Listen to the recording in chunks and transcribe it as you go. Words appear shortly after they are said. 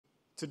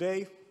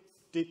Today,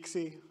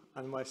 Dixi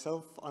and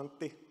myself,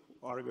 Antti,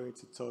 are going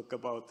to talk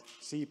about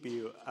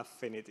CPU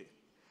affinity.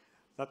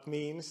 That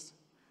means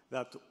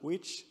that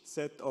which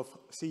set of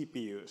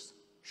CPUs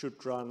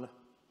should run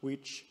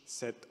which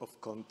set of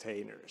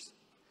containers,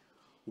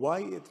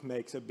 why it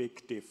makes a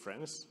big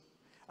difference,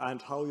 and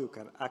how you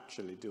can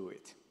actually do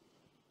it.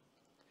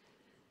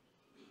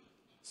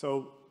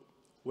 So,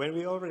 when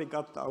we already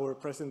got our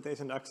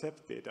presentation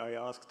accepted, I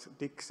asked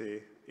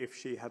Dixi if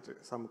she had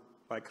some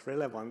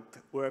relevant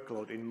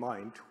workload in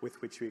mind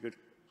with which we could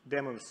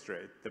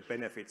demonstrate the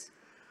benefits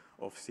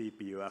of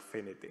CPU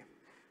affinity.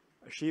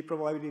 She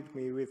provided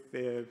me with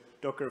the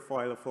Docker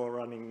file for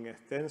running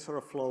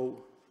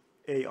TensorFlow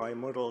AI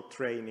model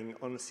training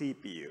on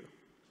CPU.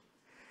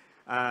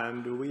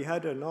 And we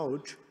had a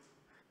node,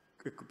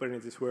 a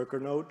Kubernetes worker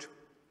node,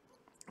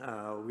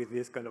 with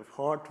this kind of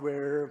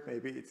hardware.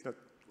 Maybe it's not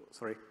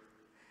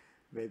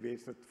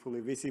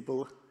fully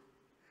visible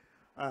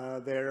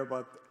there,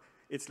 but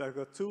it's like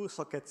a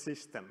two-socket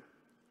system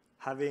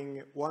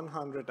having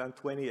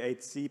 128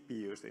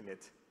 CPUs in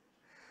it.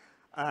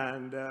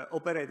 And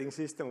operating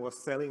system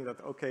was telling that,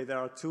 okay, there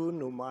are two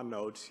NUMA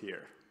nodes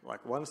here,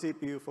 like one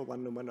CPU for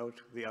one NUMA node,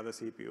 the other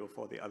CPU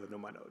for the other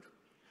NUMA node.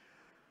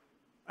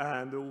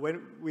 And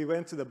when we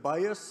went to the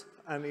BIOS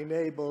and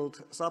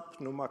enabled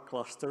sub-NUMA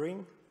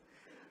clustering,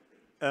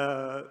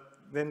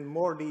 then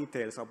more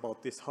details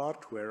about this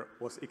hardware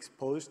was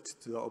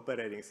exposed to the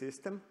operating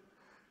system,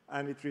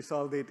 and it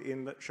resulted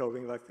in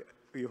showing like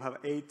you have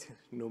 8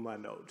 NUMA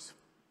nodes.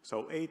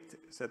 So 8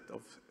 set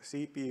of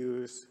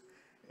CPUs,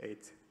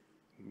 8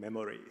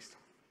 memories.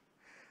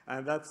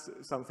 And that's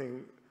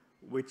something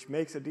which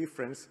makes a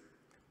difference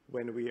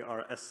when we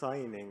are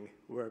assigning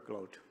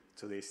workload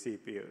to these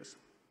CPUs.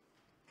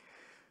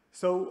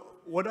 So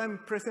what I'm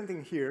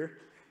presenting here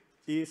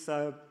is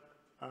a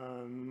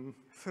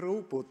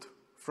throughput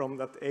from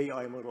that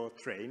AI model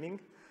training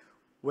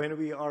when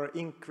we are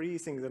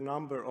increasing the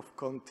number of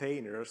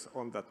containers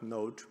on that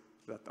node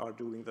that are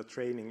doing the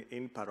training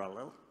in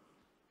parallel.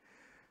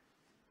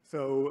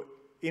 So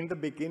in the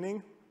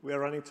beginning, we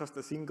are running just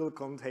a single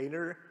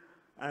container,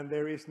 and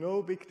there is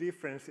no big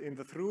difference in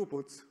the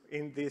throughputs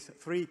in these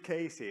 3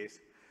 cases.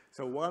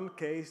 So one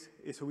case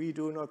is we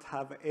do not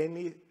have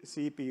any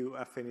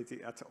CPU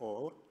affinity at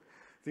all.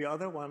 The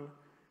other one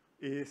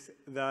is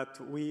that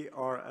we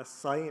are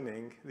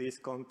assigning these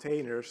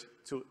containers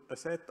to a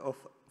set of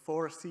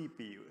 4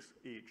 CPUs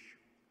each.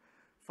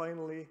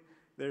 Finally,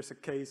 there's a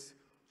case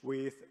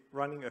with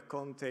running a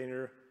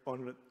container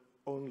on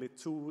only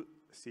 2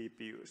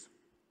 CPUs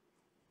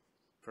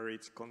per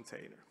each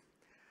container.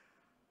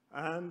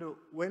 And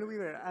when we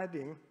were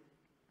adding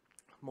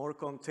more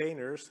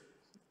containers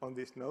on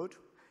this node,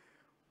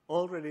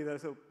 already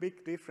there's a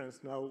big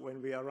difference now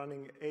when we are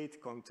running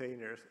 8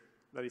 containers,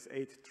 that is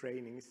 8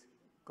 trainings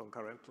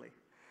concurrently.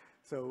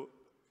 So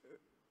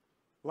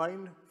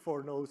line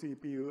for no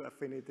CPU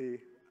affinity,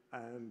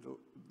 and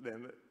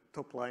then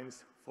top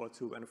lines for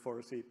 2 and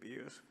 4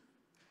 CPUs.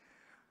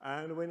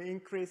 And when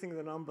increasing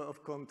the number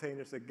of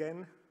containers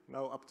again,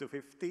 now up to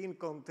 15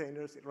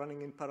 containers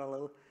running in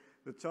parallel,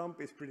 the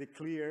jump is pretty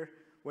clear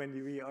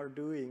when we are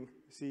doing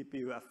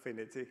CPU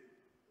affinity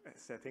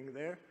setting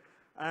there.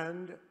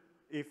 And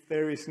if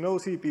there is no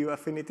CPU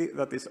affinity,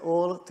 that is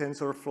all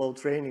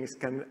TensorFlow trainings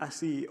can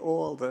see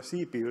all the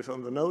CPUs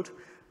on the node,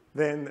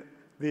 then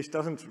this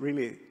doesn't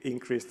really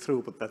increase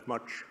throughput that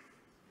much.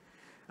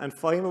 And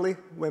finally,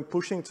 when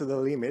pushing to the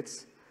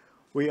limits,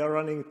 we are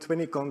running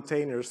 20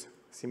 containers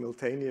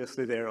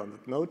simultaneously there on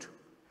the node.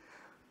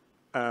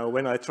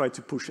 When I tried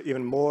to push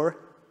even more,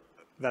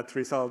 that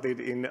resulted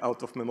in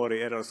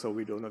out-of-memory error, so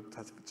we do not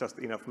have just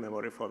enough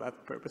memory for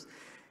that purpose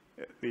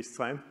this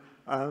time.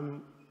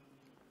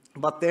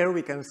 But there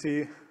we can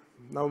see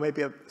now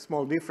maybe a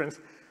small difference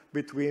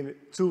between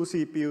 2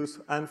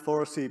 CPUs and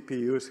 4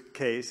 CPUs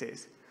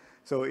cases.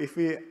 So if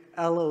we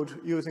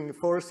allowed using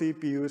 4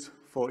 CPUs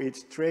for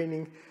each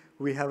training,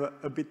 we have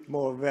a bit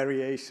more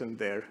variation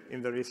there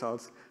in the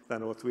results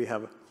than what we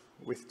have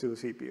with 2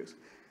 CPUs.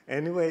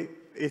 Anyway,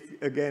 it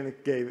again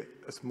gave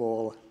a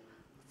small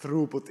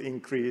throughput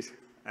increase,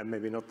 and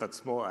maybe not that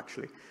small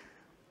actually,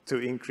 to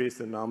increase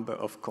the number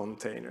of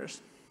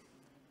containers.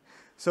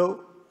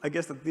 So I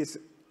guess that this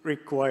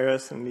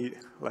requires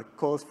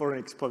calls for an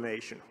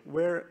explanation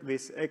where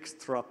this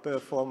extra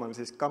performance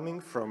is coming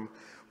from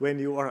when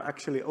you are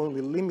actually only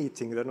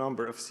limiting the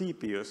number of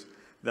CPUs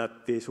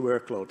that these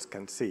workloads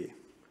can see.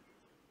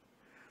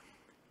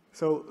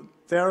 So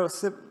there are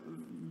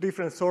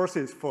different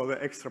sources for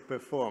the extra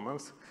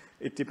performance.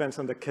 It depends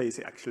on the case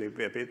actually a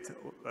bit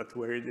at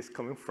where it is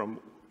coming from,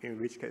 in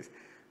which case.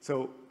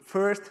 So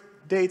first,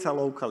 data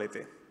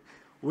locality.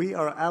 We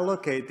are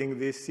allocating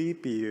these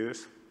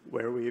CPUs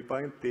where we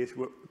bind these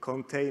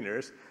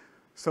containers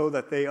so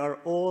that they are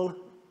all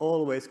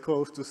always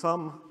close to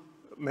some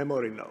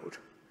memory node.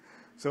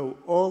 So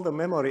all the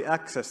memory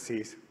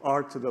accesses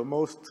are to the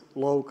most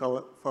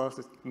local,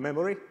 fastest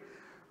memory,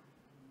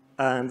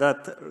 and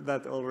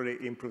that already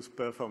improves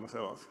performance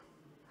a lot.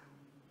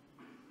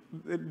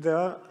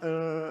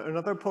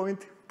 Another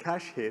point,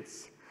 cache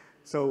hits.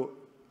 So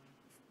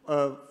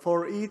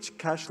for each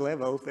cache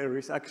level, there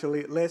is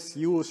actually less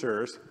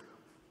users,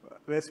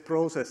 less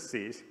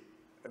processes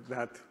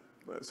that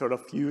sort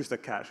of use the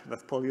cache,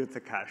 that pollute the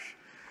cache,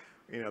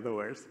 in other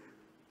words.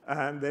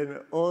 And then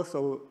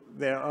also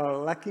there are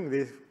lacking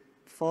this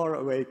far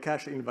away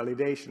cache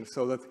invalidation,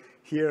 so that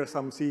here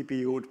some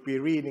CPU would be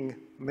reading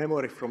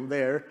memory from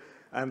there,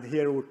 and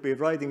here would be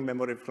writing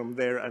memory from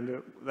there,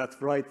 and that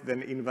write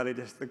then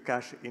invalidates the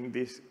cache in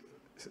this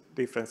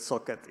different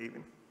socket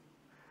even.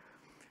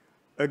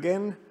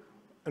 Again,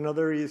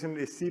 another reason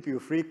is CPU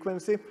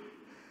frequency.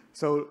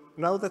 So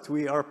now that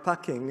we are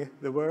packing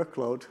the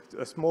workload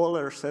to a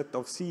smaller set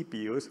of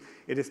CPUs,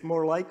 it is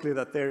more likely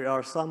that there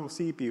are some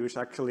CPUs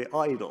actually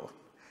idle.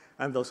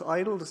 And those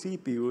idle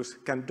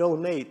CPUs can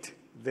donate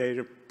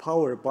their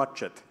power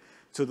budget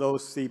to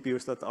those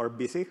CPUs that are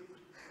busy,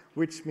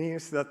 which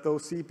means that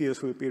those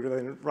CPUs will be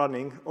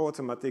running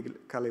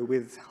automatically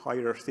with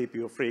higher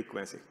CPU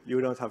frequency. You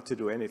don't have to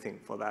do anything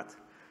for that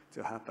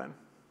to happen.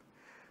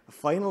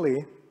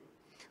 Finally,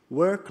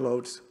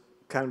 workloads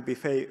can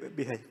behave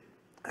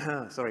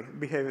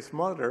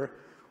smarter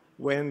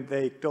when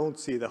they don't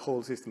see the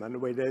whole system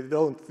and when they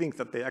don't think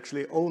that they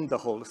actually own the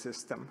whole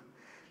system.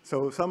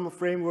 So some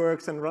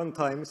frameworks and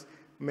runtimes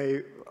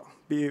may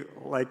be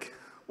like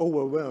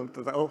overwhelmed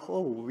that,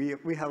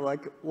 we have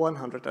like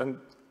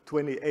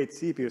 128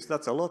 CPUs,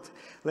 that's a lot.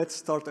 Let's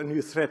start a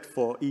new thread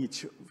for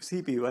each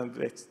CPU and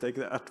let's take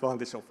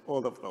advantage of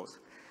all of those.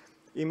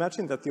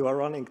 Imagine that you are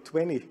running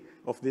 20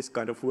 of this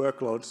kind of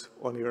workloads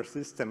on your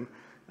system,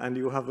 and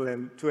you have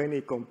then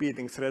 20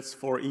 competing threads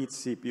for each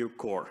CPU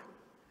core.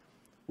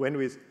 When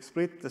we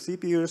split the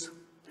CPUs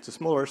to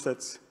smaller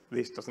sets,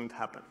 this doesn't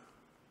happen.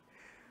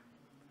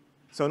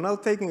 So now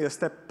taking a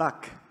step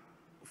back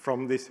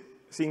from this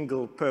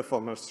single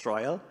performance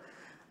trial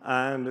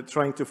and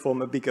trying to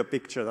form a bigger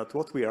picture that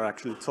what we are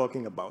actually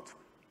talking about.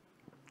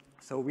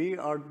 So we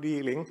are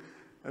dealing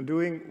and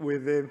doing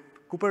with the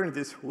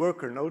Kubernetes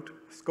worker node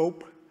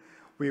scope.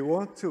 We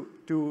want to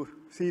do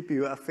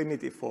CPU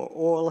affinity for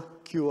all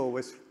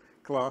QoS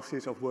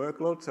classes of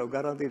workload, so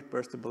guaranteed,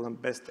 burstable, and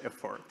best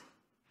effort.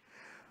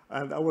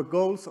 And our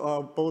goals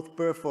are both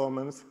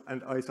performance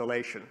and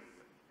isolation.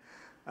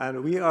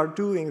 And we are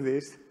doing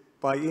this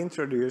by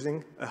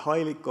introducing a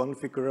highly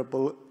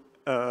configurable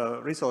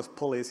resource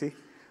policy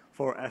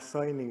for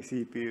assigning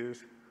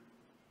CPUs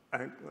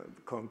and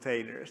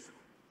containers.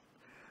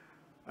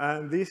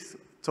 And this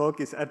talk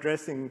is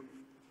addressing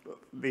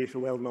these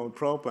well-known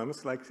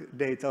problems like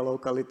data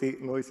locality,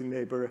 noisy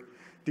neighbor,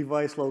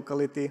 device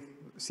locality,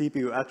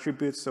 CPU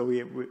attributes, so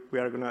we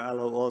are going to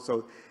allow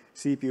also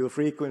CPU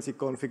frequency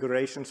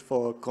configurations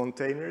for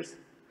containers.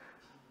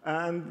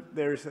 And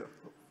there's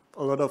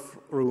a lot of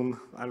room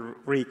and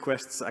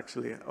requests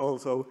actually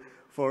also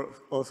for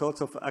all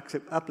sorts of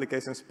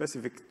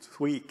application-specific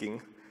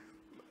tweaking.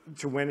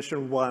 To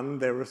mention one,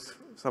 there was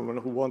someone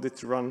who wanted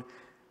to run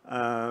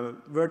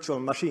virtual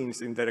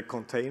machines in their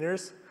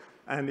containers,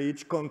 and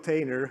each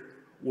container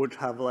would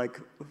have like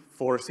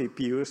 4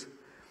 CPUs.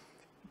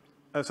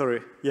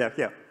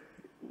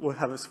 Would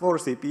have 4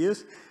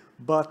 CPUs,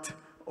 but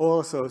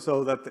also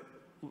so that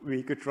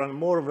we could run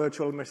more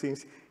virtual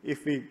machines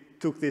if we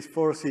took these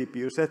 4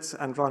 CPU sets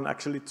and run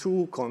actually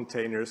 2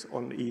 containers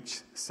on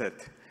each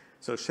set.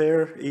 So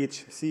share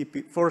each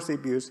 4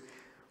 CPUs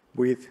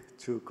with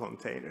 2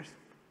 containers.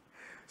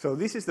 So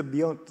this is the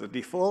beyond the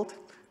default.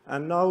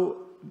 And now,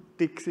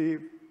 Dixie,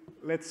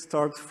 let's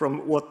start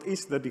from what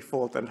is the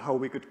default and how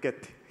we could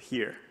get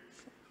here.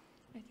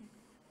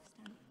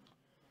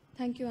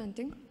 Thank you,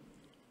 Antti.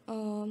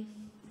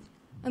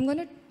 I'm going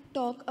to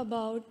talk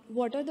about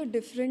what are the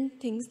different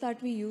things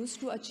that we use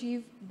to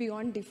achieve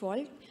beyond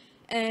default,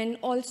 and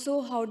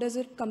also how does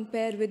it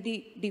compare with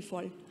the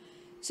default.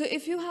 So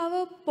if you have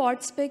a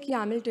pod spec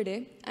YAML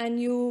today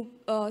and you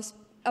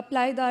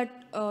apply that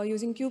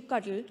using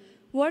kubectl,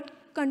 what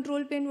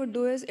control plane would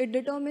do is it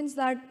determines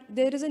that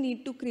there is a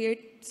need to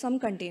create some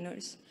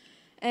containers.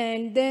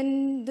 And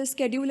then the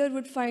scheduler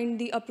would find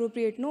the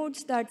appropriate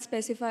nodes that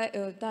specify,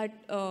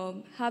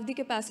 have the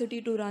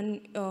capacity to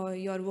run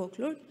your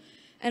workload.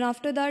 And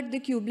after that, the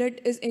kubelet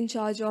is in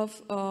charge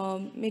of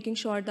making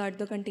sure that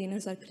the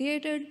containers are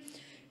created.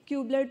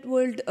 Kubelet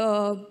would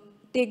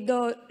take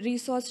the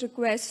resource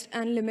request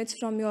and limits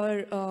from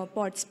your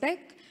pod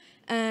spec,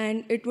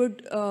 and it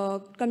would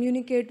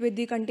communicate with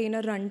the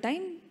container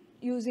runtime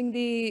using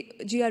the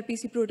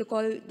gRPC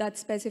protocol that's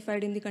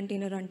specified in the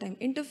container runtime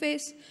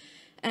interface.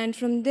 And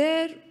from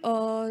there,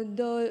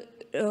 the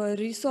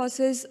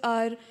resources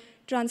are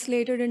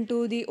translated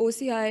into the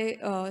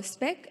OCI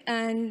spec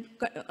and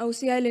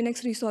OCI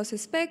Linux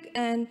resources spec,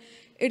 and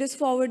it is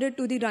forwarded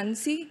to the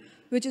runc,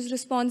 which is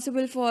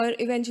responsible for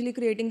eventually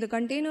creating the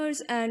containers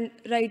and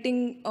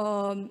writing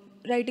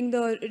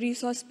the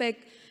resource spec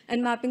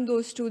and mapping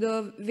those to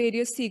the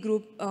various C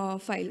group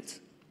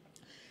files.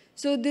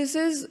 So this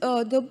is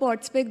the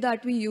pod spec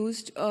that we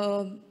used.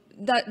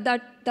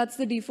 That's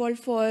the default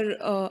for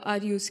our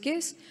use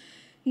case.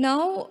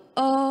 Now,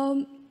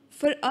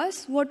 for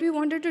us, what we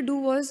wanted to do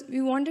was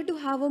we wanted to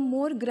have a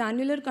more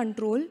granular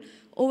control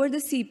over the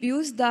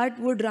CPUs that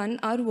would run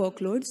our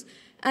workloads.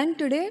 And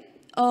today,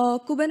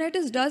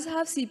 Kubernetes does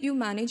have CPU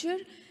manager,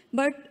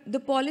 but the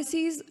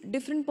policies,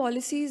 different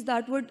policies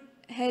that would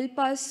help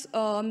us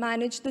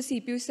manage the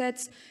CPU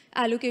sets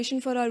allocation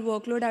for our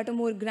workload at a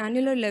more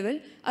granular level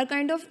are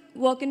kind of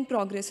work in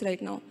progress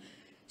right now.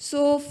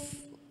 So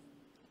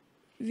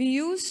we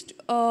used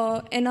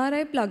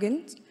NRI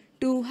plugins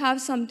to have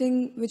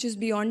something which is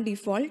beyond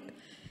default.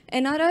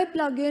 NRI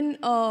plugin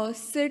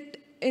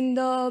sit in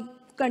the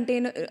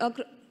container,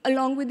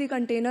 along with the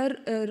container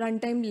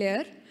runtime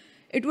layer.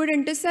 It would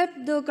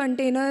intercept the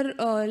container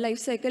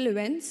lifecycle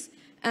events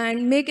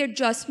and make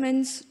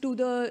adjustments to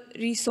the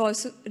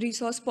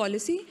resource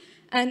policy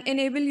and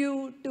enable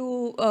you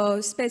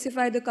to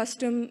specify the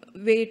custom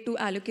way to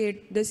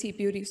allocate the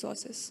CPU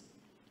resources.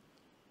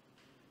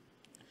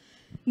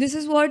 This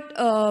is what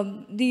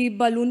the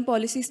balloon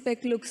policy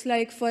spec looks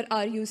like for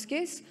our use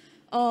case.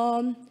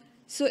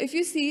 So if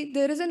you see,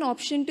 there is an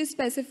option to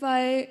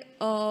specify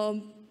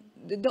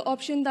the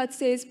option that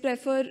says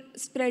prefer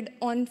spread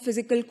on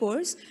physical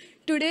cores.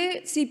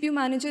 Today, CPU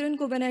manager in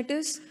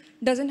Kubernetes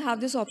doesn't have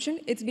this option.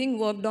 It's being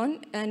worked on,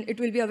 and it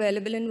will be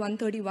available in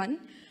 131.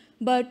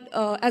 But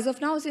as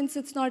of now, since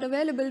it's not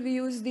available, we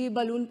use the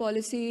balloon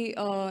policy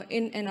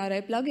in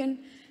NRI plugin.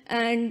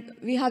 And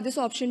we have this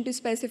option to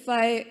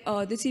specify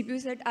the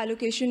CPU set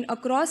allocation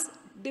across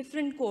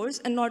different cores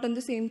and not on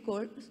the same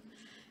cores.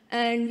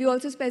 And we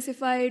also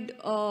specified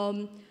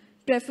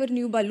prefer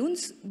new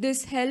balloons.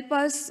 This helps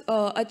us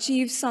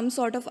achieve some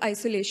sort of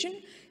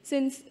isolation,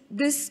 since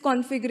this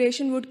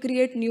configuration would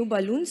create new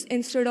balloons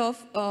instead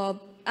of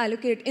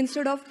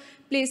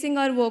placing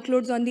our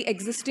workloads on the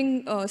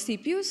existing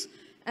CPUs.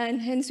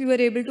 And hence we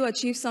were able to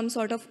achieve some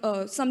sort of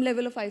some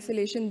level of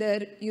isolation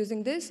there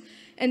using this.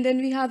 And then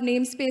we have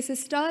namespaces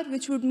star,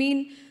 which would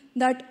mean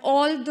that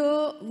all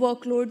the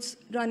workloads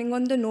running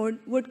on the node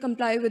would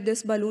comply with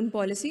this balloon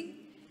policy.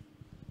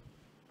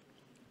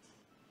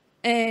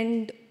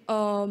 And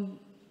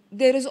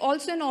there is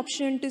also an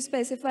option to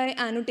specify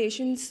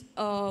annotations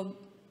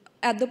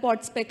at the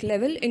pod spec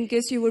level in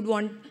case you would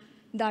want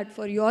that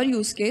for your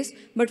use case.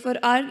 But for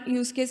our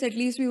use case, at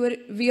least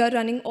we are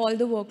running all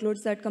the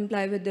workloads that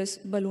comply with this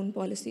balloon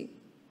policy.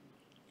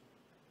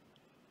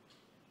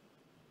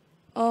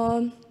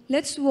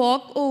 Let's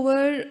walk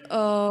over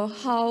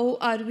how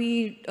are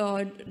we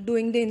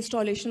doing the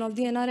installation of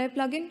the NRI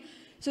plugin.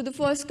 So the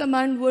first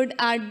command would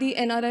add the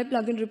NRI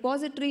plugin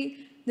repository.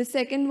 The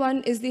second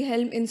one is the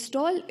Helm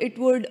install. It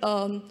would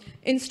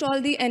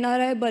install the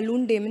NRI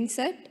balloon daemon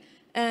set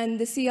and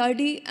the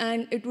CRD,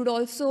 and it would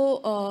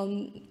also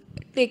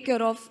take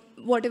care of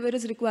whatever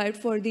is required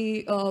for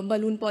the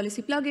balloon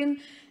policy plugin.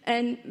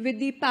 And with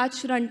the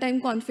patch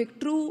runtime config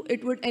true,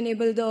 it would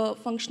enable the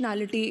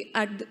functionality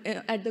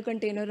at the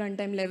container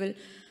runtime level.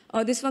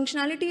 This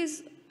functionality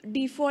is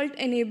default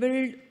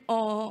enabled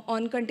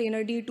on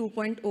containerd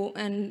 2.0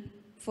 and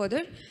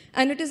further,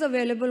 and it is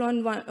available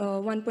on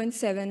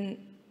 1.7,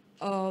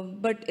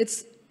 but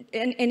it's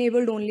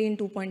enabled only in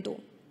 2.0.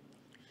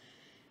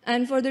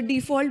 And for the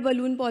default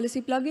balloon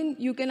policy plugin,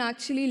 you can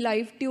actually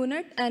live tune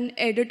it and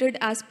edit it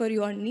as per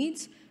your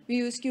needs. We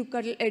use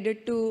kubectl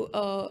edit to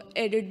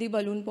edit the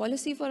balloon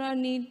policy for our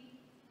need.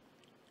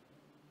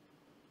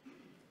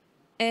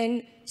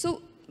 And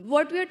so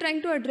what we are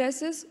trying to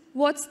address is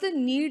what's the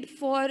need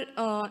for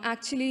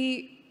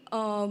actually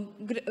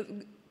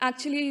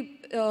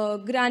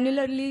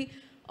granularly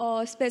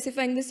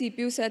specifying the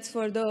CPU sets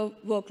for the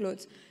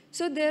workloads.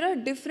 So there are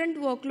different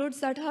workloads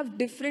that have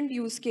different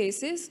use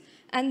cases,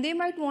 and they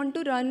might want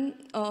to run,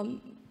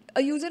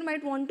 a user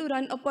might want to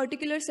run a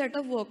particular set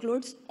of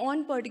workloads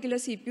on particular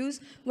CPUs,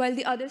 while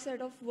the other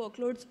set of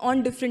workloads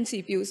on different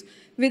CPUs,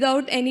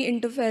 without any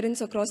interference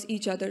across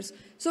each others.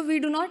 So we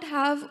do not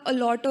have a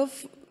lot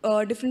of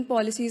different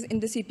policies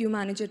in the CPU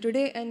manager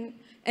today, and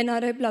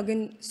NRI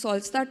plugin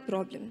solves that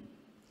problem.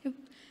 Yep.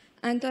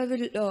 And I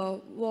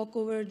will walk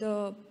over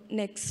the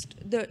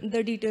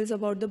details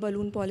about the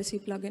balloon policy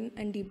plugin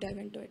and deep dive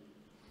into it.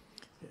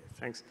 Yeah,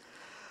 thanks.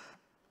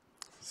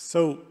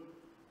 So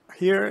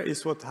here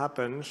is what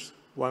happens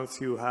once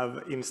you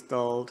have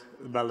installed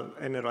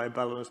NRI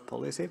balance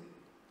policy.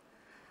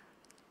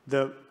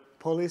 The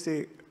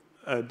policy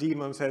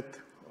daemon set,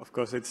 of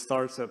course, it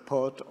starts a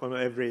pod on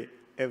every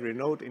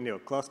node in your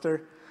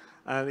cluster,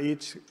 and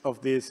each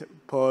of these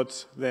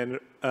pods then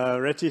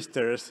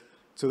registers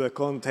to the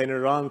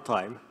container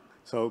runtime.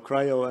 So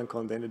Cryo and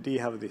containerd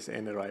have this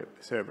NRI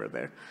server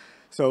there.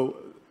 So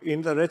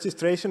in the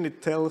registration,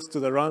 it tells to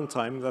the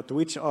runtime that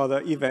which are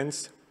the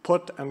events,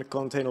 pod and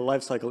container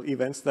lifecycle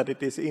events that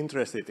it is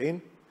interested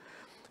in.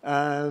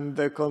 And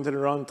the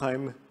container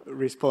runtime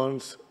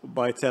responds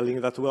by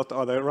telling that what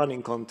are the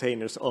running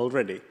containers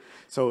already.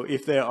 So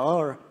if there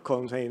are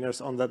containers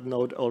on that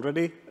node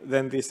already,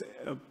 then this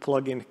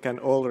plugin can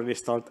already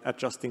start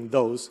adjusting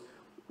those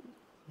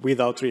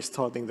without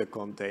restarting the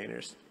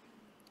containers.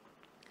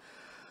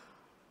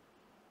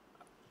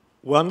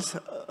 Once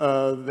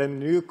the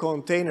new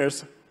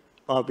containers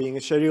are being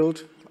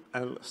scheduled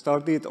and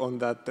started on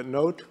that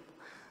node,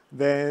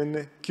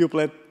 then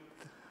kubelet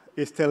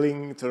is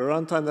telling to the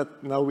runtime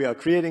that now we are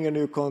creating a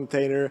new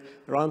container.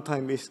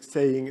 Runtime is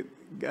saying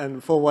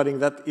and forwarding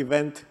that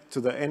event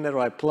to the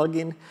NRI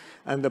plugin,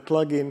 and the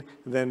plugin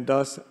then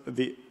does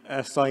the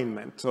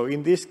assignment. So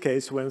in this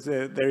case, when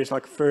there is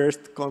like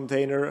first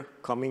container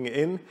coming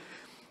in,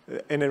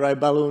 NRI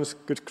balloons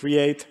could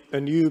create a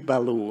new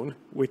balloon,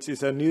 which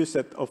is a new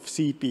set of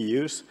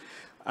CPUs,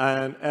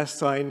 and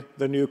assign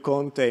the new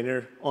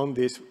container on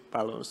these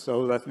balloons,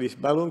 so that this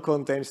balloon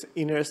contains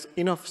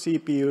enough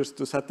CPUs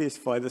to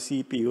satisfy the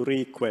CPU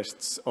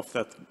requests of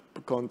that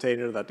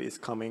container that is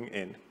coming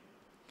in.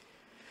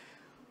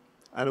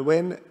 And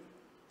when,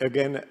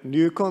 again,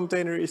 new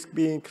container is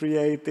being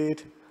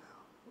created,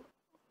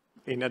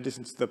 in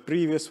addition to the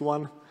previous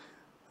one,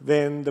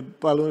 then the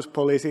balloons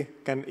policy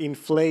can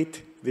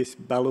inflate this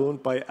balloon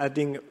by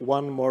adding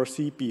one more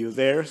CPU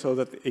there so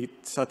that it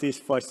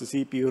satisfies the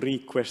CPU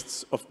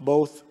requests of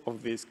both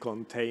of these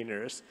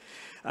containers.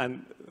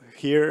 And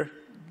here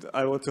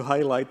I want to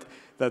highlight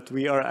that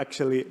we are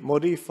actually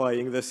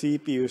modifying the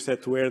CPU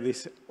set where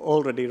this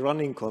already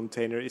running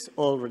container is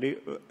already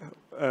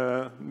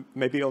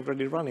maybe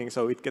already running,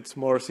 so it gets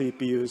more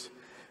CPUs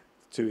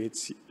to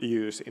its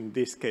use in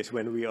this case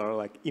when we are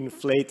like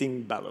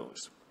inflating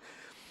balloons.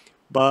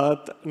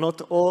 But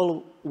not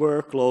all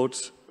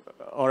workloads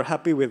are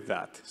happy with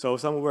that. So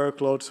some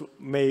workloads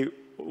may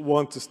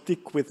want to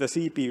stick with the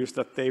CPUs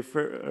that they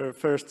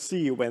first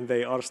see when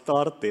they are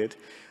started,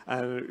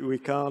 and we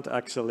can't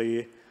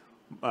actually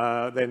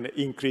then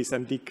increase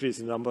and decrease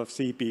the number of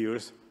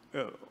CPUs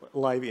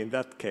live in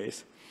that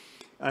case.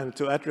 And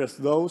to address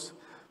those,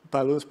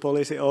 balloons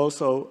policy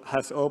also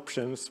has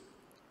options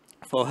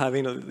for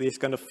having these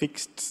kind of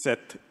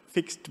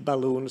fixed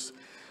balloons,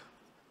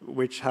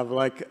 which have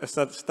like a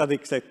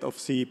static set of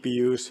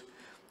CPUs,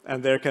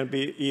 and there can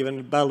be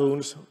even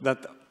balloons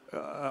that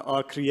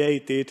are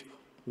created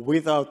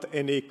without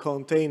any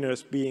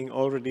containers being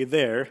already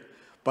there.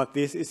 But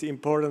this is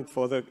important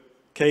for the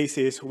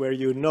cases where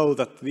you know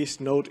that this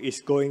node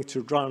is going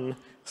to run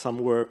some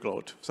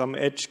workload. Some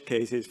edge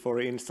cases,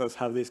 for instance,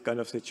 have these kind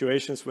of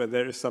situations where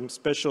there is some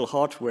special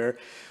hardware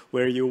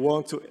where you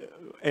want to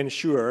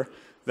ensure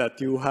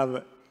that you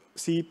have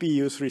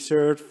CPUs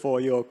reserved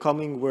for your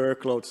coming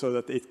workload so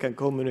that it can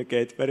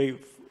communicate very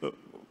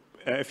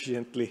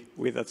efficiently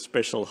with that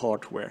special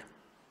hardware.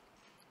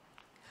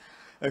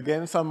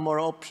 Again, some more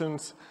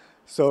options.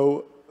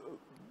 So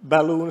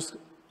balloons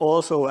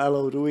also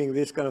allow doing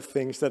these kind of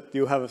things, that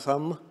you have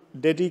some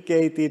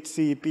dedicated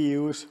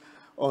CPUs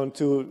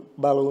onto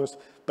balloons,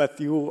 but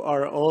you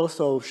are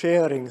also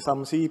sharing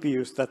some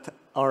CPUs that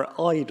are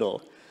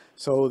idle,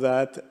 so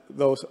that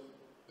those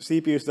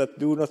CPUs that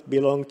do not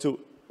belong to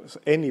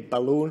any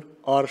balloon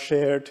are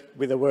shared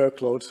with the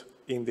workloads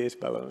in these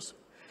balloons.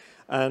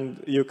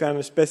 And you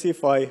can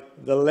specify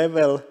the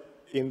level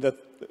in the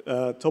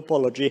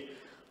topology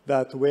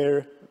that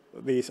where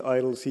these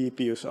idle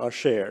CPUs are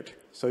shared.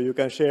 So you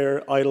can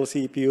share idle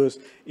CPUs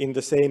in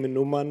the same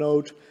NUMA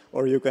node,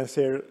 or you can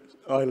share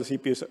idle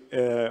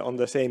CPUs on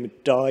the same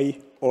die,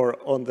 or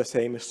on the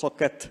same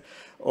socket,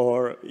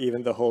 or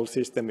even the whole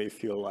system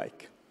if you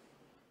like.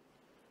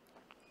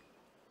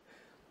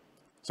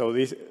 So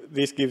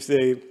this gives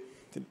the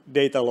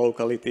data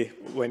locality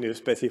when you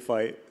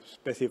specify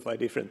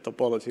different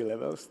topology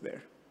levels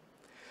there.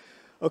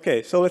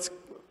 Okay, so let's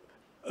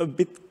a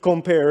bit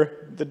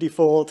compare the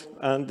default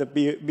and the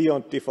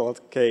beyond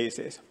default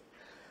cases.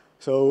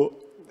 So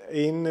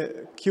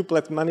in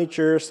kubelet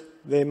managers,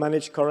 they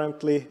manage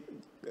currently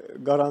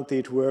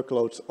guaranteed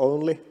workloads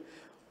only,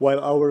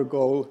 while our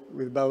goal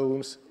with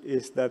balloons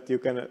is that you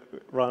can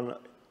run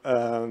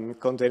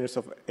containers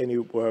of any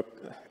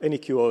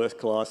QoS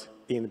class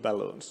in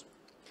balloons.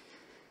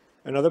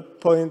 Another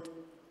point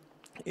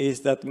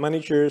is that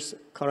managers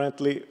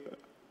currently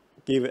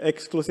give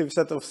exclusive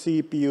set of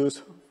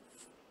CPUs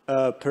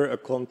per a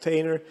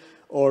container,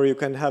 or you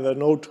can have a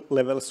node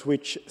level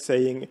switch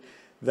saying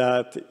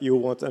that you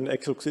want an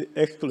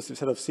exclusive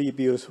set of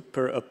CPUs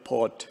per a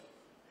pod.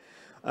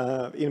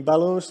 In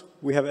balloons,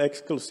 we have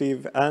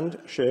exclusive and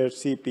shared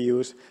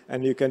CPUs,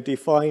 and you can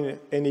define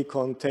any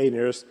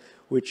containers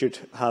which should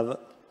have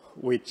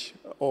which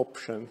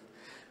option.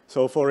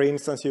 So for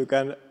instance, you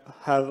can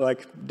have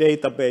like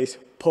database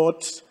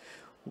pods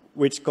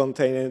which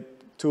contain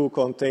two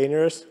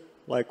containers,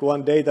 like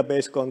one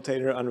database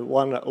container and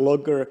one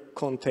logger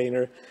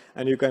container,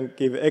 and you can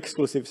give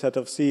exclusive set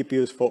of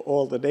CPUs for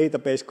all the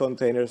database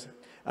containers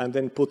and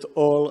then put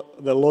all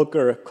the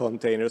logger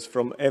containers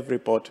from every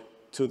pod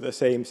to the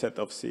same set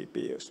of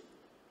CPUs.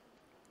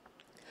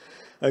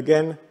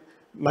 Again,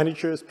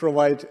 managers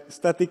provide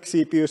static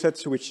CPU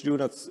sets which do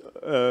not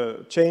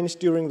change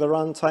during the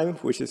runtime,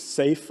 which is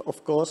safe,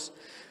 of course.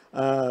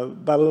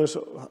 Balloons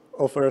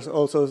offers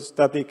also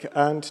static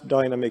and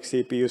dynamic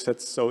CPU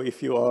sets, so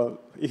if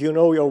you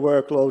know your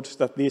workloads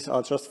that these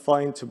are just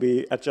fine to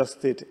be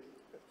adjusted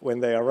when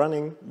they are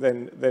running,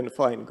 then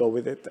fine, go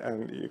with it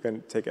and you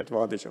can take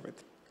advantage of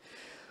it.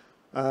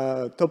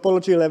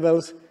 Topology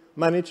levels,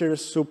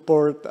 managers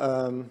support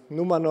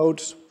NUMA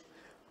nodes,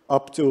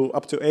 up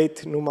to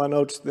 8 NUMA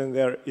nodes, then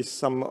there is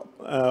some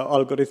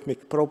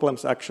algorithmic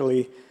problems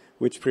actually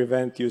which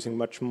prevent using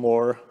much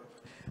more.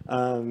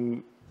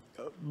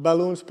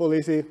 Balloons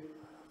policy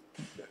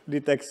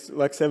detects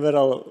like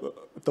several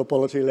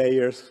topology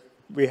layers.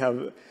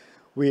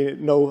 We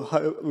know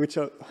which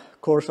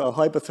cores are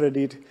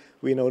hyperthreaded.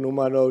 We know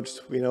NUMA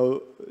nodes. We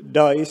know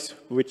dies,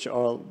 which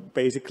are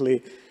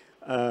basically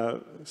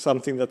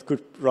something that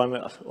could run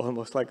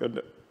almost like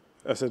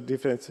as a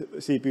different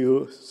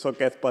CPU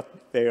socket, but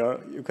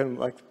you can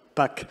like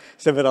pack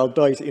several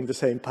dies in the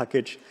same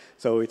package.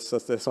 So it's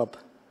just a sub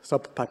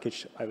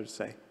package, I would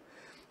say.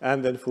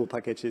 And then full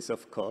packages,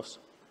 of course.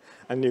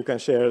 And you can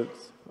share,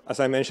 as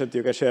I mentioned,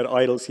 you can share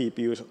idle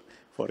CPUs,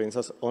 for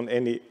instance, on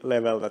any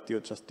level that you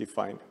just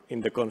define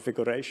in the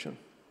configuration.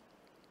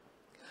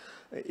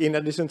 In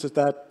addition to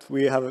that,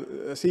 we have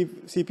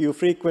CPU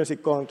frequency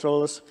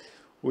controls.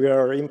 We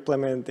are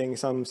implementing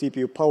some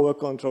CPU power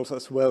controls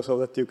as well, so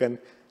that you can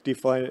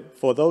define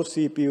for those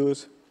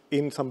CPUs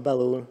in some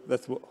balloon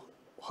that's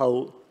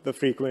how the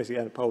frequency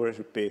and power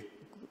should be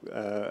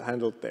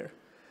handled there.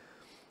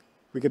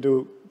 We can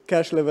do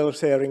cache level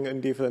sharing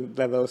in different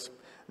levels,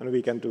 and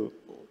we can do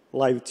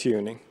live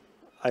tuning.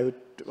 I would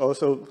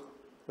also,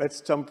 let's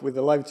jump with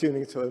the live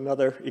tuning to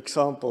another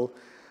example.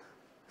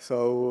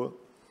 So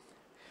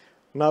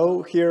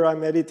now here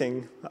I'm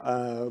editing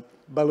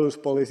balloons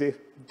policy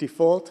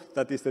default.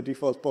 That is the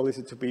default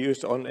policy to be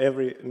used on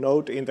every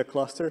node in the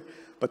cluster,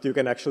 but you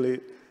can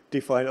actually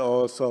define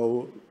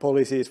also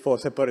policies for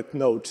separate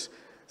nodes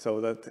so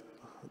that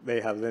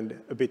they have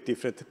then a bit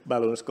different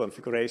balloons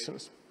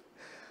configurations.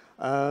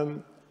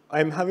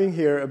 I'm having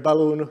here a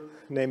balloon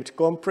named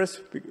compress.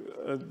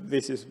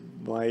 This is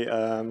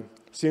my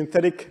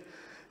synthetic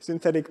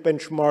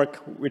benchmark,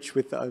 which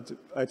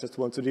I just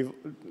want to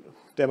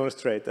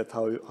demonstrate that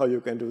how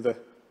you can do the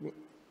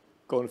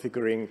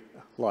configuring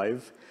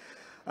live.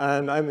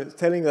 And I'm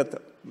telling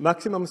that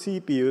maximum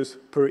CPUs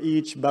per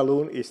each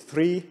balloon is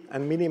 3,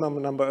 and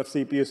minimum number of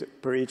CPUs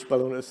per each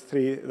balloon is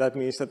 3. That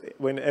means that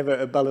whenever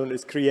a balloon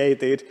is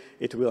created,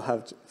 it will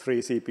have 3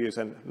 CPUs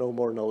and no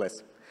more, no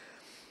less.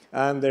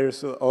 And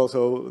there's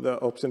also the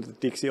option that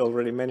Dixie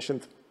already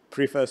mentioned,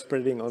 prefer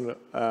spreading on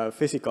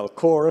physical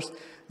cores.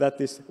 That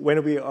is,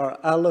 when we are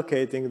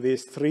allocating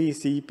these 3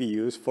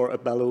 CPUs for a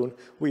balloon,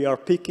 we are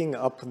picking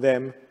up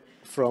them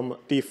from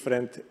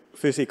different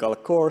physical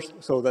cores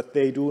so that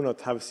they do not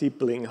have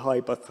sibling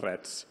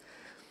hyperthreads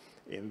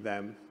in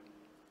them.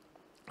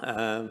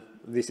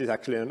 This is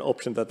actually an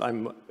option that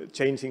I'm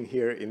changing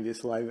here in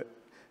this live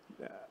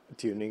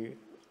tuning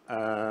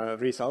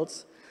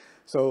results.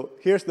 So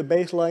here's the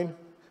baseline.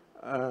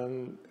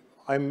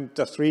 I'm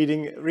just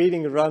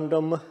reading a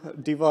random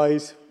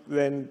device,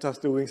 then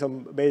just doing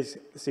some base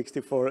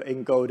 64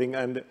 encoding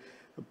and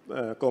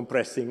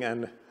compressing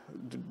and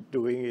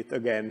doing it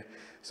again.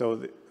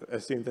 So a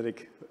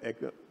synthetic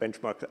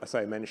benchmark, as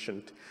I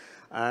mentioned.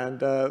 And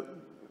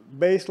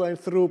baseline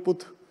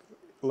throughput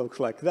looks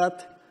like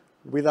that,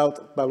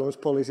 without balloons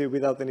policy,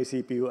 without any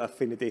CPU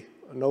affinity,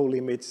 no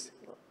limits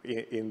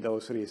in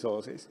those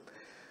resources.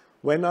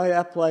 When I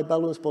apply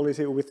balloons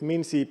policy with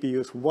min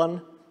CPUs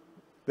 1,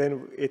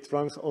 then it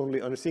runs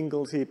only on a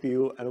single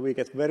CPU, and we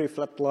get very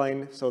flat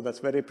line, so that's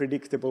very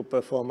predictable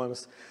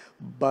performance,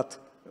 but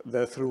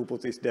the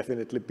throughput is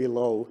definitely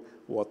below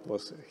what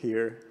was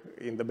here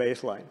in the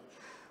baseline.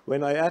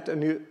 When I add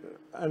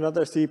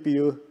another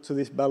CPU to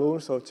this balloon,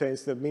 so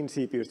change the min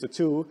CPUs to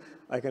 2,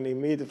 I can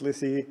immediately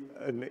see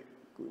a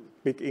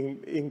big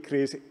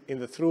increase in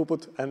the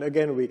throughput, and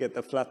again we get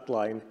a flat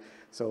line,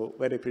 so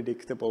very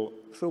predictable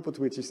throughput,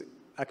 which is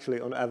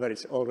actually on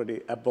average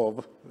already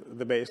above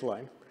the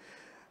baseline.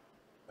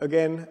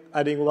 Again,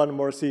 adding one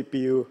more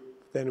CPU,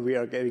 then we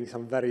are getting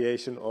some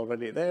variation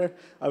already there.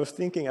 I was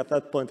thinking at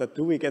that point that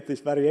do we get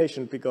this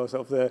variation because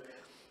of the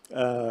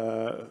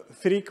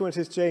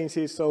frequencies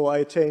changes, so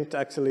I changed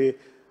actually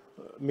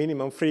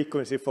minimum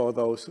frequency for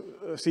those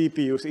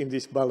CPUs in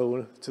this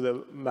balloon to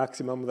the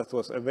maximum that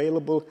was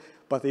available,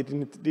 but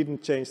it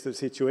didn't change the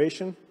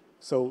situation,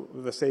 so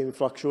the same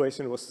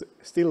fluctuation was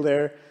still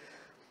there.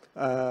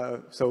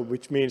 So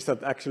which means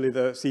that actually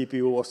the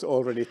CPU was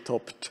already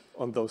topped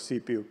on those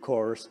CPU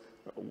cores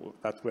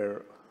that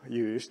were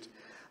used.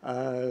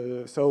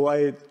 So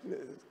I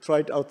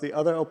tried out the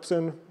other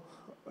option,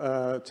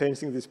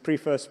 changing this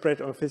prefer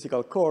spread on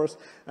physical cores,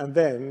 and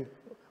then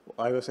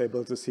I was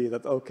able to see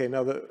that, okay,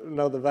 now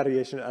the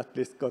variation at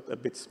least got a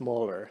bit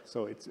smaller,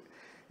 so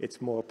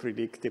it's more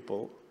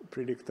predictable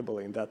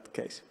in that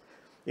case.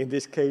 In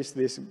this case,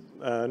 this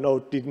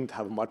node didn't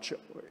have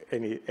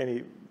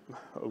any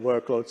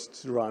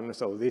workloads to run,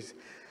 so this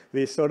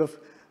sort of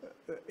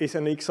is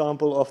an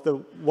example of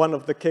one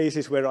of the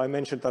cases where I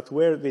mentioned that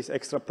where this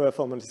extra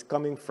performance is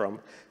coming from.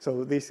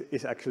 So this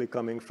is actually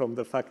coming from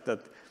the fact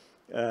that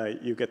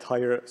you get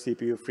higher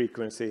CPU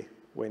frequency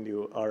when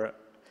you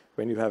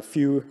have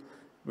few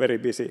very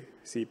busy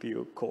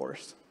CPU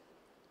cores.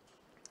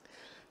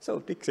 So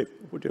Dixie,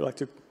 would you like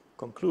to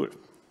conclude?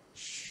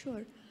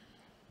 Sure.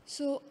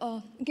 So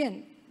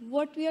again,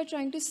 what we are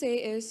trying to say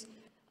is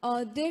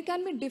There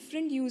can be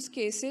different use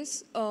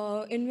cases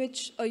in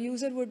which a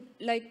user would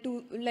like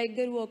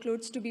their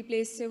workloads to be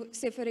placed,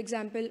 say for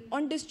example,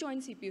 on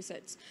disjoint CPU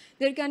sets.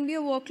 There can be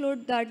a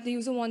workload that the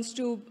user wants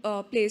to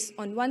place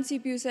on one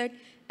CPU set,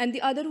 and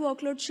the other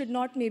workload should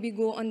not maybe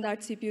go on that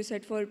CPU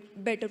set for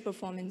better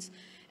performance.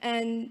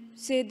 And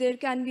say there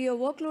can be a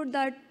workload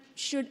that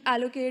should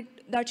have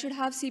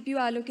CPU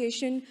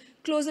allocation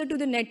closer to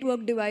the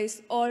network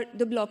device or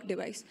the block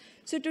device.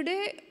 So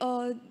today,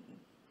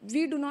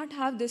 we do not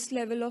have this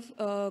level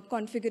of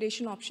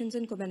configuration options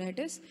in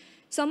Kubernetes.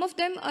 Some of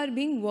them are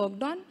being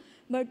worked on,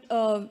 but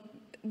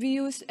we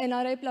use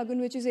NRI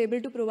plugin, which is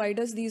able to provide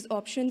us these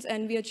options,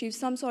 and we achieve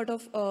some sort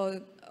of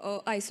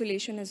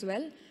isolation as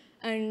well,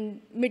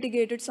 and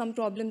mitigated some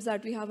problems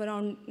that we have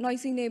around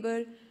noisy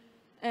neighbor.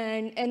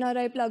 And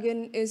NRI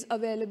plugin is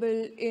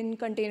available in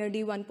Containerd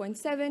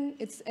 1.7.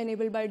 It's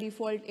enabled by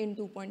default in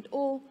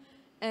 2.0.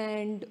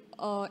 And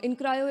in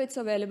Cryo, it's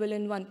available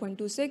in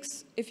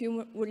 1.26. If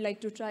you would like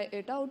to try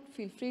it out,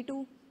 feel free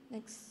to.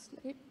 Next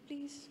slide,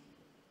 please.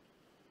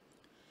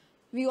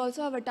 We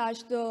also have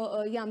attached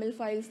the YAML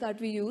files that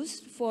we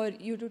used for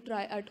you to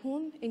try at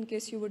home in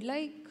case you would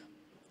like.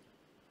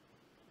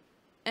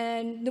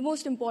 And the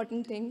most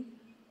important thing,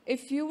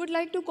 if you would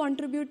like to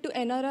contribute to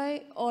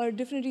NRI or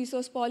different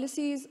resource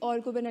policies or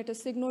Kubernetes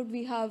SIG node,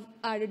 we have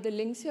added the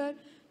links here.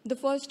 The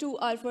first two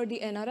are for the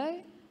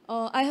NRI.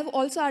 I have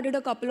also added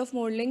a couple of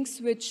more links,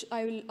 which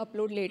I will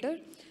upload later.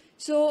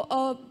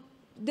 So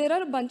there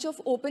are a bunch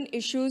of open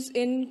issues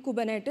in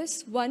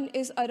Kubernetes. One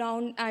is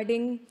around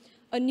adding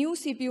a new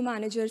CPU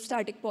manager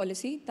static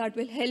policy that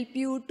will help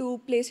you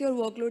to place your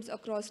workloads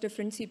across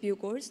different CPU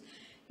cores.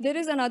 There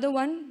is another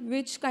one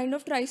which kind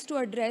of tries to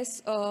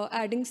address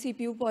adding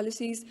CPU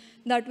policies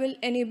that will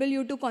enable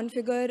you to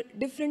configure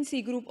different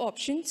C group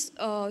options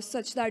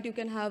such that you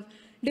can have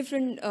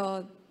different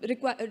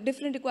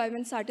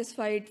requirements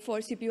satisfied for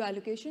CPU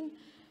allocation.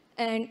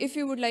 And if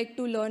you would like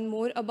to learn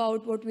more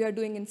about what we are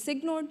doing in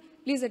SIG node,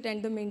 please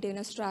attend the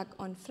maintenance track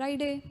on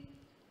Friday.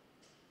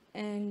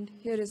 And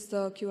here is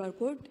the QR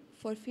code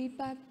for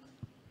feedback.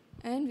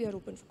 And we are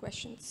open for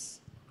questions.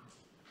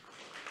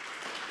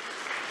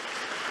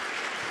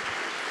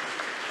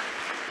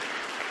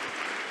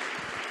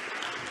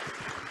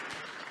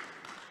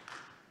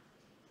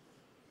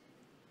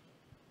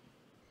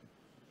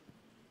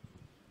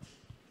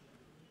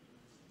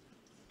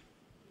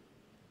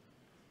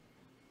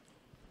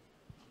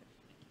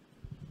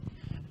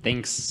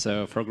 Thanks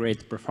for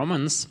great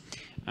performance.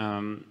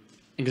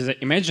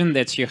 Imagine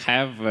that you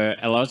have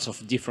a lot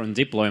of different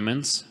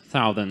deployments,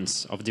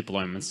 thousands of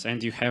deployments,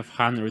 and you have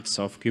hundreds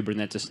of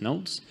Kubernetes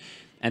nodes.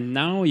 And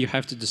now you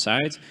have to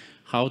decide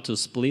how to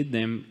split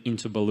them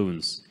into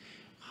balloons,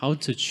 how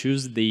to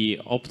choose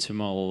the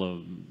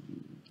optimal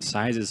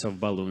sizes of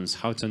balloons,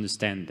 how to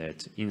understand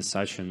that in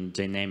such a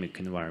dynamic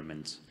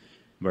environment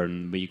where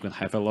you can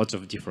have a lot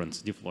of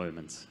different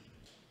deployments.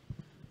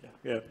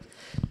 Yeah,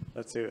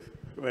 that's a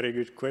very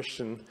good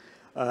question.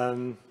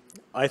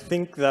 I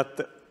think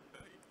that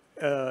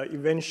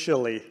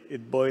eventually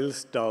it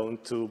boils down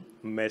to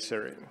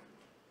measuring.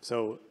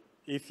 So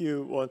if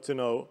you want to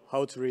know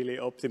how to really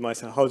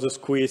optimize and how to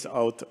squeeze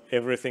out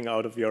everything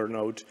out of your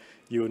node,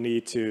 you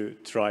need to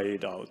try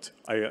it out.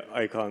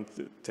 I can't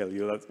tell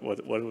you that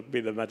what would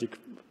be the magic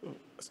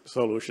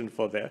solution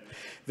for there.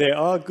 There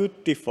are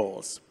good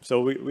defaults.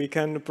 So we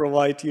can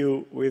provide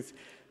you with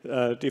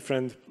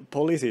different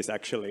policies,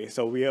 actually.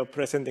 So we are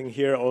presenting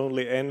here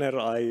only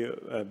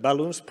NRI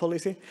balloons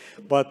policy,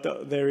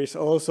 but there is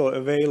also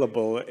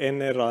available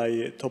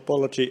NRI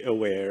topology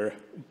aware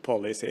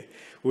policy,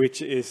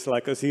 which is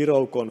like a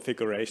zero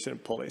configuration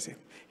policy.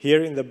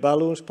 Here in the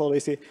balloons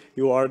policy,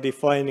 you are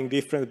defining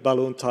different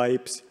balloon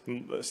types,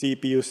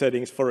 CPU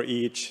settings for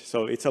each.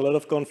 So it's a lot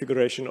of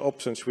configuration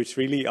options which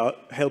really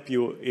help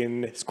you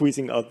in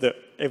squeezing out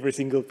every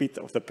single bit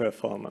of the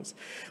performance.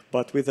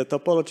 But with the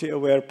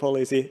topology-aware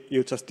policy,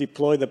 you just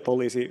deploy the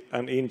policy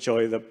and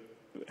enjoy the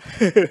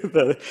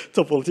the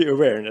topology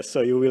awareness.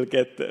 So you will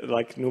get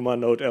like NUMA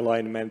node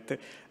alignment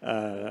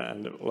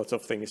and lots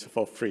of things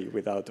for free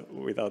without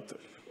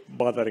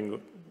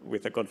bothering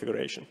with the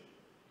configuration.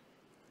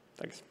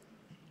 Thanks.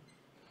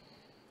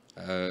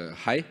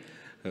 Hi.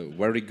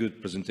 Very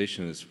good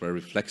presentation. It's very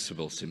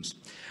flexible, seems.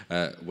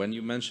 When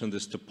you mentioned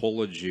this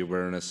topology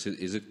awareness,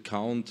 is it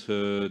count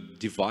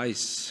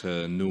device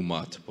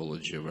NUMA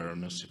topology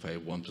awareness if I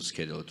want to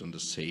schedule it on the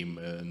same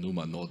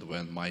NUMA node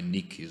when my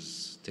NIC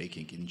is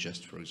taking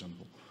ingest, for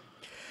example?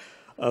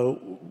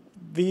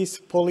 These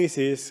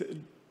policies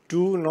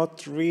do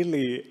not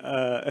really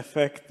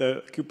affect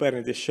the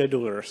Kubernetes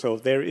scheduler, so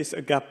there is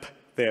a gap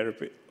there,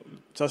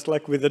 just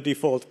like with the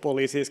default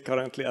policies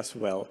currently as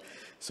well.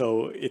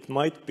 So it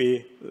might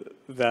be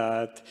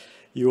that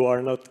you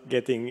are not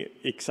getting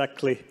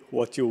exactly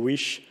what you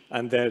wish,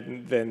 and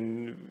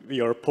then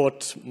your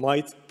pods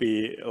might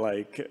be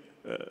like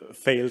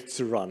failed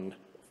to run.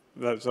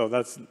 So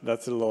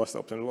that's a lost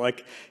option.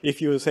 Like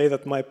if you say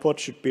that my pod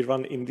should be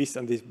run in this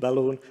and this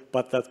balloon,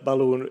 but that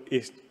balloon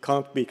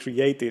can't be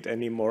created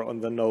anymore on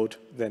the node,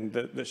 then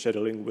the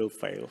scheduling will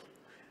fail.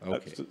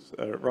 Okay.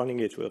 Running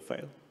it will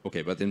fail.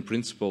 Okay, but in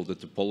principle, the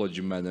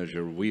topology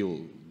manager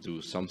will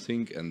do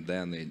something, and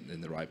then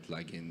in the right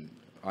plugin,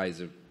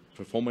 either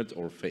perform it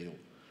or fail.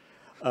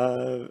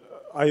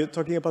 Are you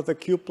talking about the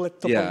kubelet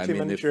topology Yeah, I mean,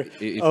 manager?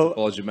 if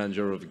topology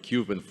manager of the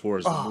cube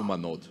enforces the NUMA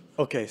node.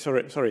 Okay,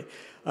 sorry.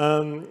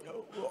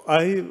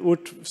 I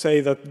would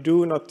say that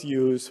do not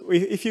use,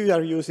 if you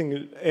are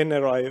using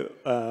NRI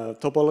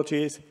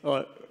topologies,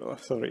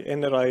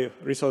 NRI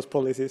resource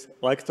policies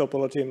like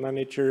topology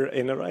manager,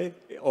 NRI,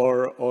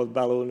 or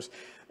balloons,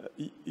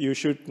 you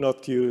should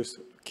not use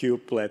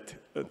kubelet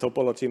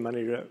topology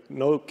manager,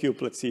 no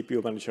kubelet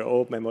CPU manager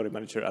or memory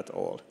manager at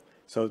all.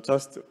 So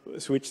just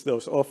switch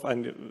those off,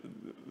 and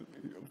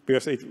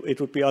because it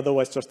would be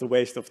otherwise just a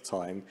waste of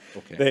time.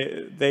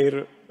 Okay.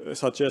 Their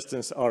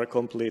suggestions are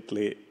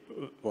completely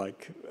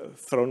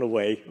thrown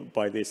away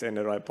by these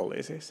NRI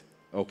policies.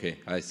 Okay,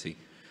 I see.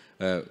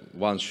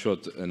 One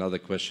shot, another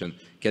question.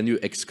 Can you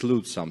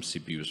exclude some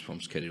CPUs from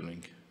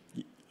scheduling?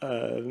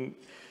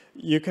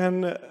 You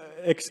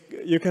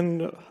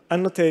can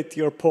annotate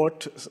your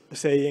port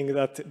saying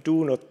that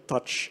do not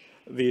touch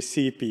these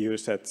CPU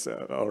sets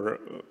or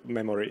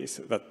memories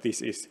that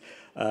this is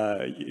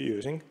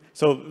using.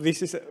 So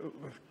this is,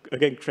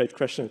 again, great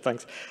question,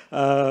 thanks.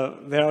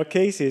 There are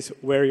cases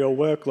where your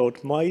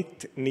workload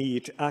might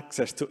need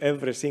access to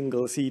every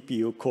single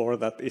CPU core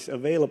that is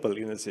available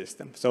in the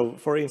system. So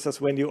for instance,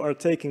 when you are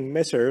taking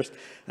measures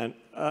and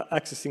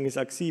accessing is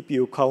like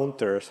CPU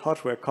counters,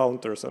 hardware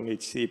counters on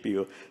each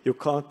CPU, you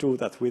can't do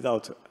that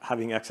without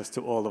having access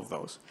to all of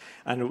those.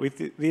 And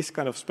with these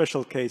kind of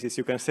special cases,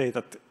 you can say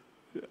that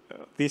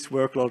this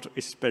workload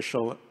is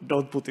special,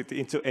 don't put it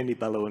into any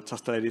balloon,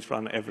 just let it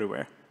run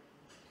everywhere.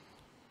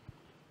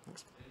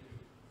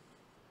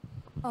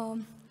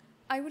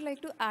 I would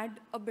like to add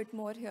a bit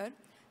more here.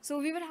 So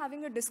we were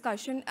having a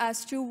discussion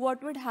as to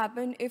what would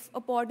happen if a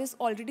pod is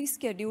already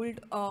scheduled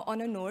on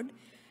a node,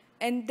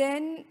 and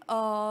then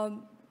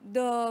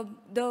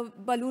the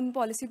balloon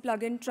policy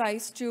plugin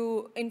tries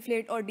to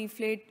inflate or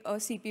deflate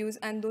CPUs,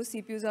 and those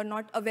CPUs are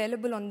not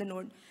available on the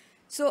node.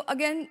 So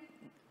again,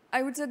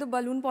 I would say the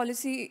balloon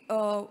policy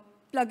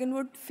plugin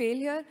would fail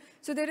here.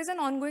 So there is an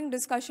ongoing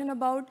discussion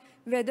about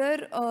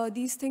whether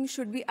these things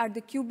should be at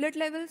the kubelet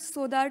level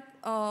so that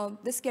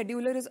the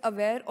scheduler is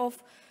aware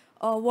of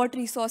what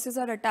resources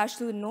are attached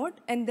to the node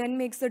and then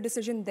makes the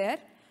decision there,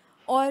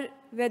 or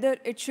whether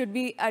it should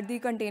be at the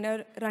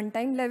container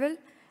runtime level.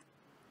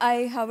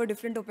 I have a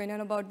different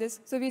opinion about this.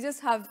 So we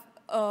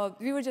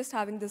were just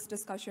having this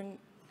discussion,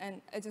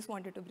 and I just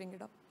wanted to bring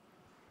it up.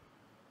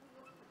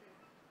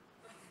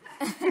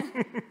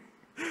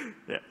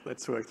 Yeah,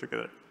 let's work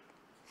together.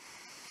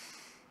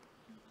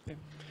 Yeah.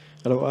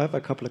 Hello, I have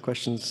a couple of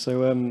questions.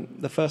 So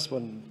the first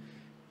one,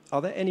 are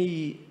there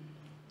any,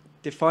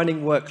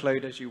 defining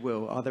workload as you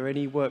will, are there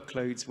any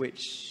workloads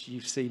which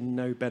you've seen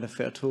no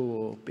benefit at all,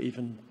 or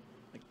even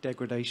like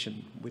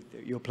degradation with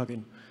your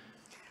plugin?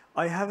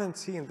 I haven't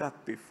seen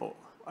that before.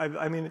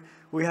 I mean,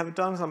 we have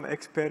done some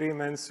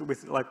experiments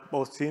with like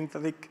both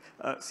synthetic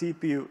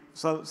CPU,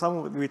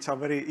 some which are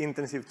very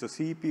intensive to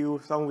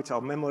CPU, some which are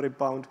memory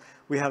bound.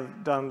 We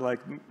have done like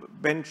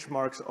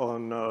benchmarks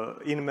on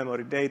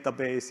in-memory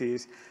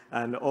databases,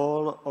 and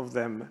all of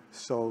them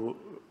show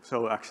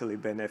actually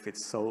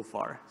benefits so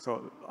far.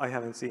 So I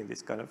haven't seen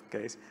this kind of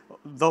case.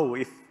 Though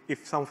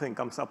if something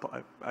comes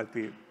up, I'd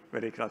be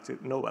very glad to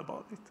know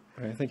about it.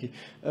 All right, thank you.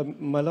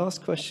 My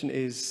last question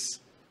is,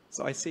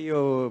 so I see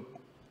your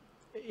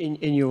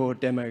in your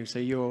demo, so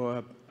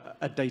you're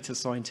a data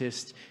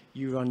scientist,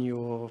 you run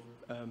your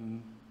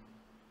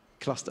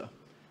cluster.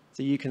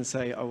 So you can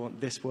say, I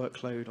want this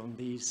workload on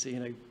these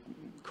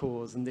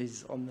cores and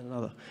these on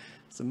another.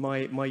 So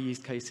my use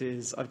case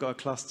is I've got a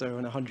cluster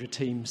and 100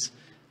 teams,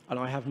 and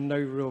I have no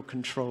real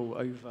control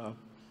over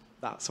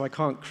that. So I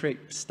can't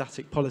create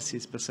static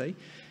policies per se.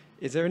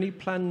 Is there any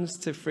plans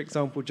to, for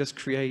example, just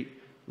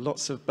create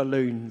lots of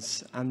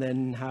balloons and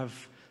then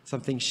have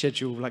something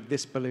scheduled like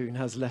this balloon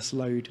has less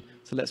load,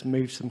 so let's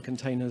move some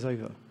containers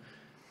over?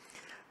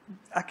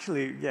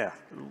 Actually, yeah.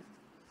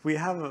 We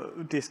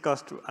have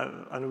discussed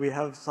and we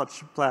have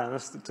such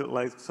plans to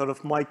like sort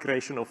of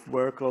migration of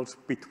workloads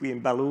between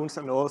balloons,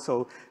 and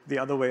also the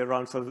other way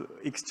around, sort of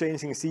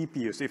exchanging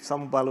CPUs. If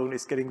some balloon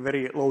is getting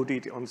very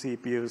loaded on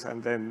CPUs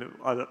and then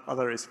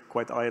other is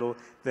quite idle,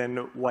 then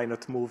why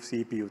not move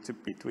CPU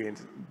between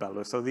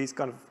balloons? So these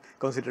kind of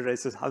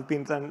considerations have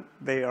been done.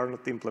 They are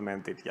not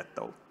implemented yet,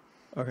 though.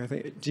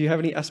 Okay, do you have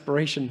any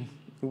aspiration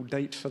or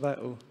date for that?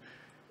 Or?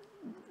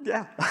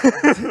 Yeah,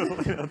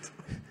 why not?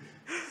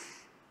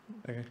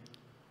 Okay,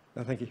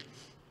 no, thank you.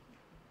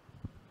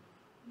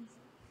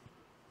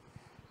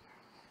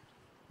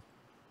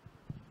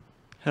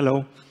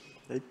 Hello.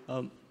 Hey.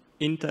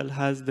 Intel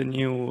has the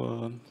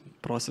new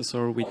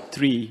processor with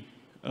 3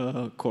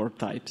 core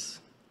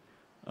types.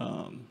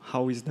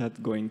 How is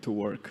that going to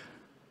work?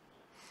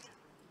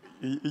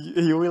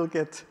 You will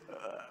get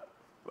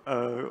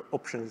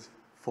options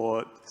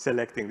for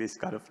selecting these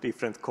kind of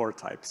different core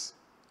types.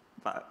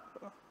 But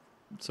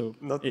so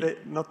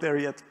not there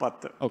yet,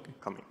 but okay.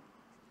 Coming.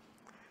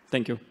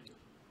 Thank you.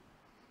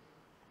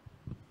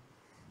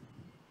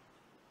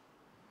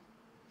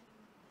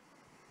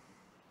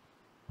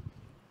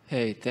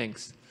 Hey,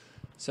 thanks.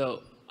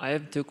 So I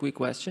have two quick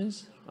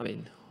questions. I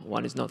mean,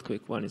 one is not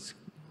quick, one is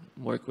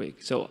more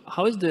quick. So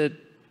how is the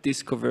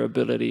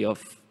discoverability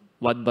of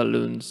what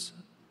balloons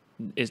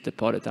is the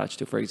pod attached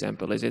to, for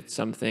example? Is it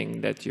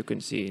something that you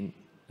can see in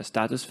a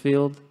status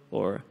field,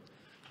 or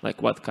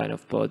like what kind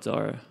of pods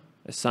are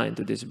assigned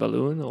to this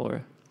balloon,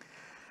 or?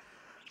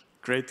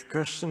 Great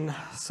question.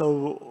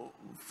 So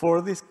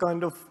for this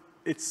kind of,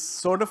 it's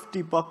sort of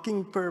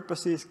debugging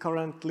purposes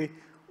currently,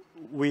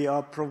 we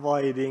are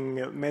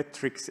providing a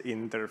metrics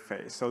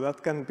interface. So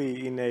that can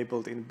be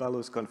enabled in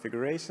balloons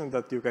configuration,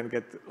 that you can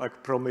get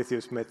like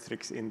Prometheus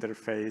metrics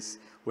interface,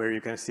 where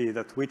you can see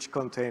that which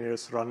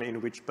containers run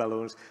in which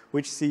balloons,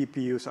 which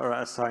CPUs are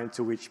assigned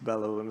to which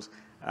balloons,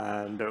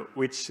 and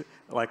which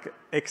like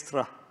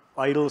extra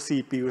idle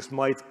CPUs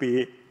might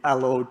be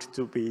allowed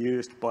to be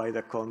used by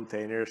the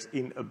containers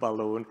in a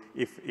balloon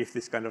if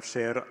this kind of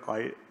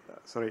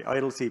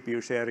idle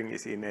CPU sharing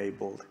is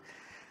enabled.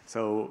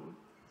 So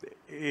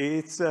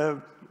it's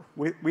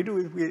we do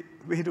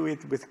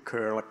it with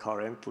curl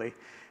currently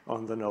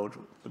on the node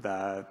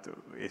that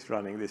is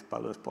running this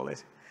balloons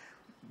policy.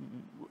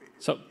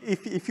 So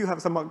if you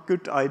have some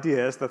good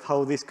ideas that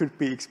how this could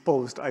be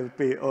exposed, I would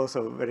be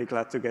also very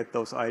glad to get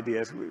those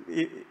ideas,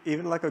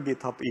 even like a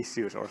GitHub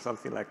issues or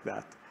something like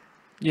that.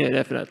 Yeah,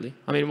 definitely.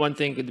 I mean, one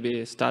thing could be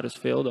a status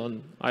field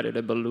on either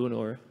the balloon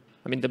or,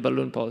 I mean, the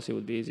balloon policy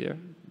would be easier,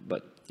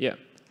 but yeah,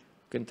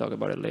 we can talk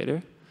about it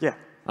later. Yeah.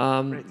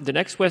 The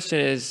next question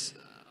is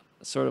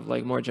sort of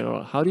like more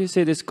general. How do you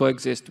say this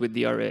coexists with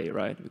the array,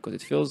 right? Because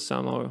it feels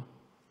somehow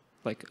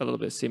like a little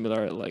bit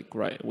similar, like,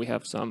 right, we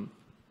have some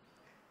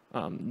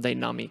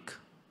dynamic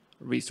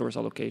resource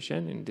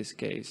allocation, in this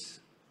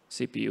case,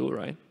 CPU,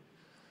 right?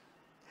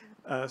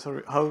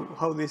 Sorry,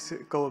 how this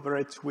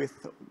cooperates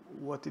with,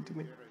 what did you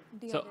mean?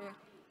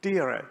 The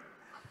array.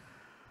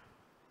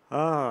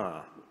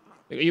 Ah.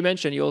 You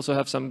mentioned you also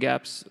have some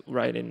gaps,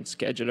 right, in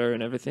scheduler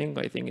and everything.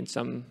 I think in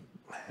some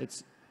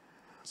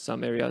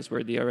areas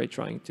where the array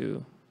trying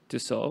to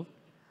solve.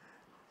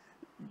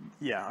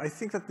 Yeah, I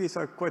think that these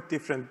are quite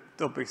different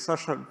topics.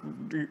 Sasha,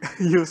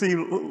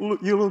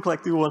 you look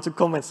like you want to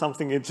comment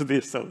something into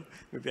this, so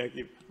maybe I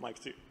give mic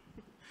to you.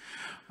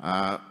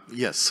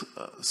 Yes.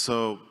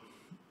 So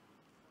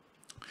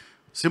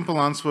simple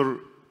answer,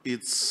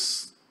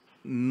 it's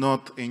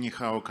not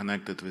anyhow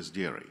connected with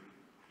the array.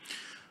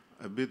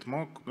 A bit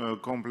more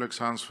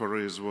complex answer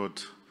is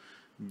what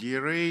the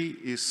array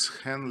is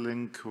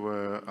handling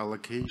the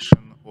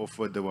allocation of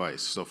a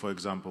device. So for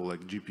example,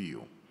 like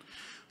GPU.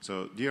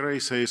 So the array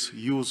says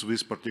use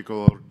this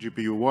particular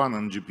GPU 1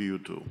 and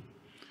GPU 2.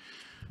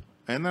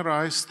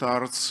 NRI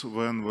starts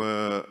when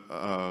the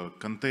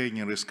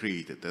container is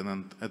created,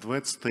 and at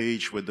that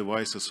stage the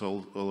device is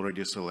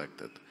already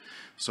selected.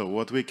 So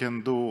what we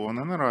can do on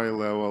NRI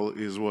level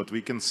is what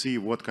we can see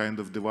what kind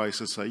of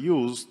devices are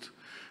used,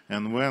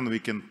 and when we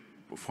can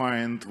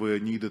find the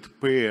needed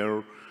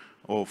pair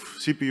of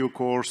CPU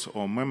cores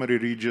or memory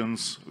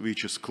regions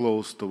which is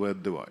close to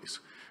that device.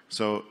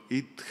 So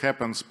it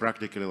happens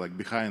practically like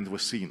behind the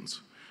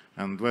scenes.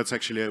 And that's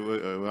actually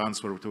an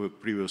answer to a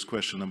previous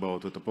question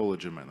about the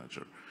topology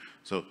manager.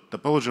 So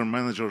topology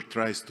manager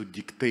tries to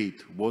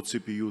dictate what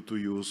CPU to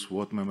use,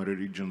 what memory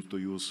regions to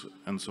use,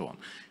 and so on.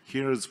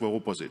 Here it's the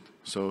opposite.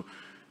 So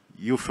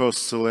you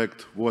first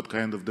select what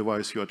kind of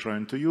device you are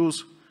trying to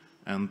use,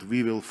 and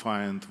we will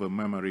find the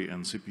memory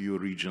and CPU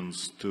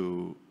regions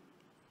to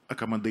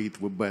accommodate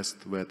the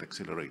best that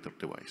accelerator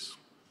device.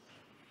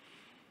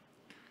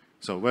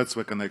 So that's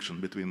the connection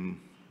between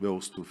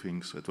those two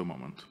things at the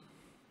moment.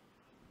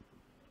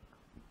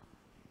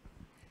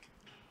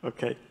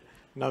 Okay,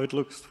 now it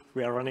looks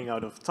we are running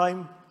out of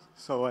time,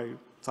 so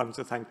time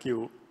to thank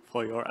you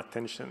for your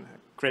attention.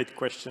 Great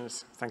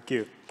questions. Thank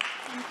you.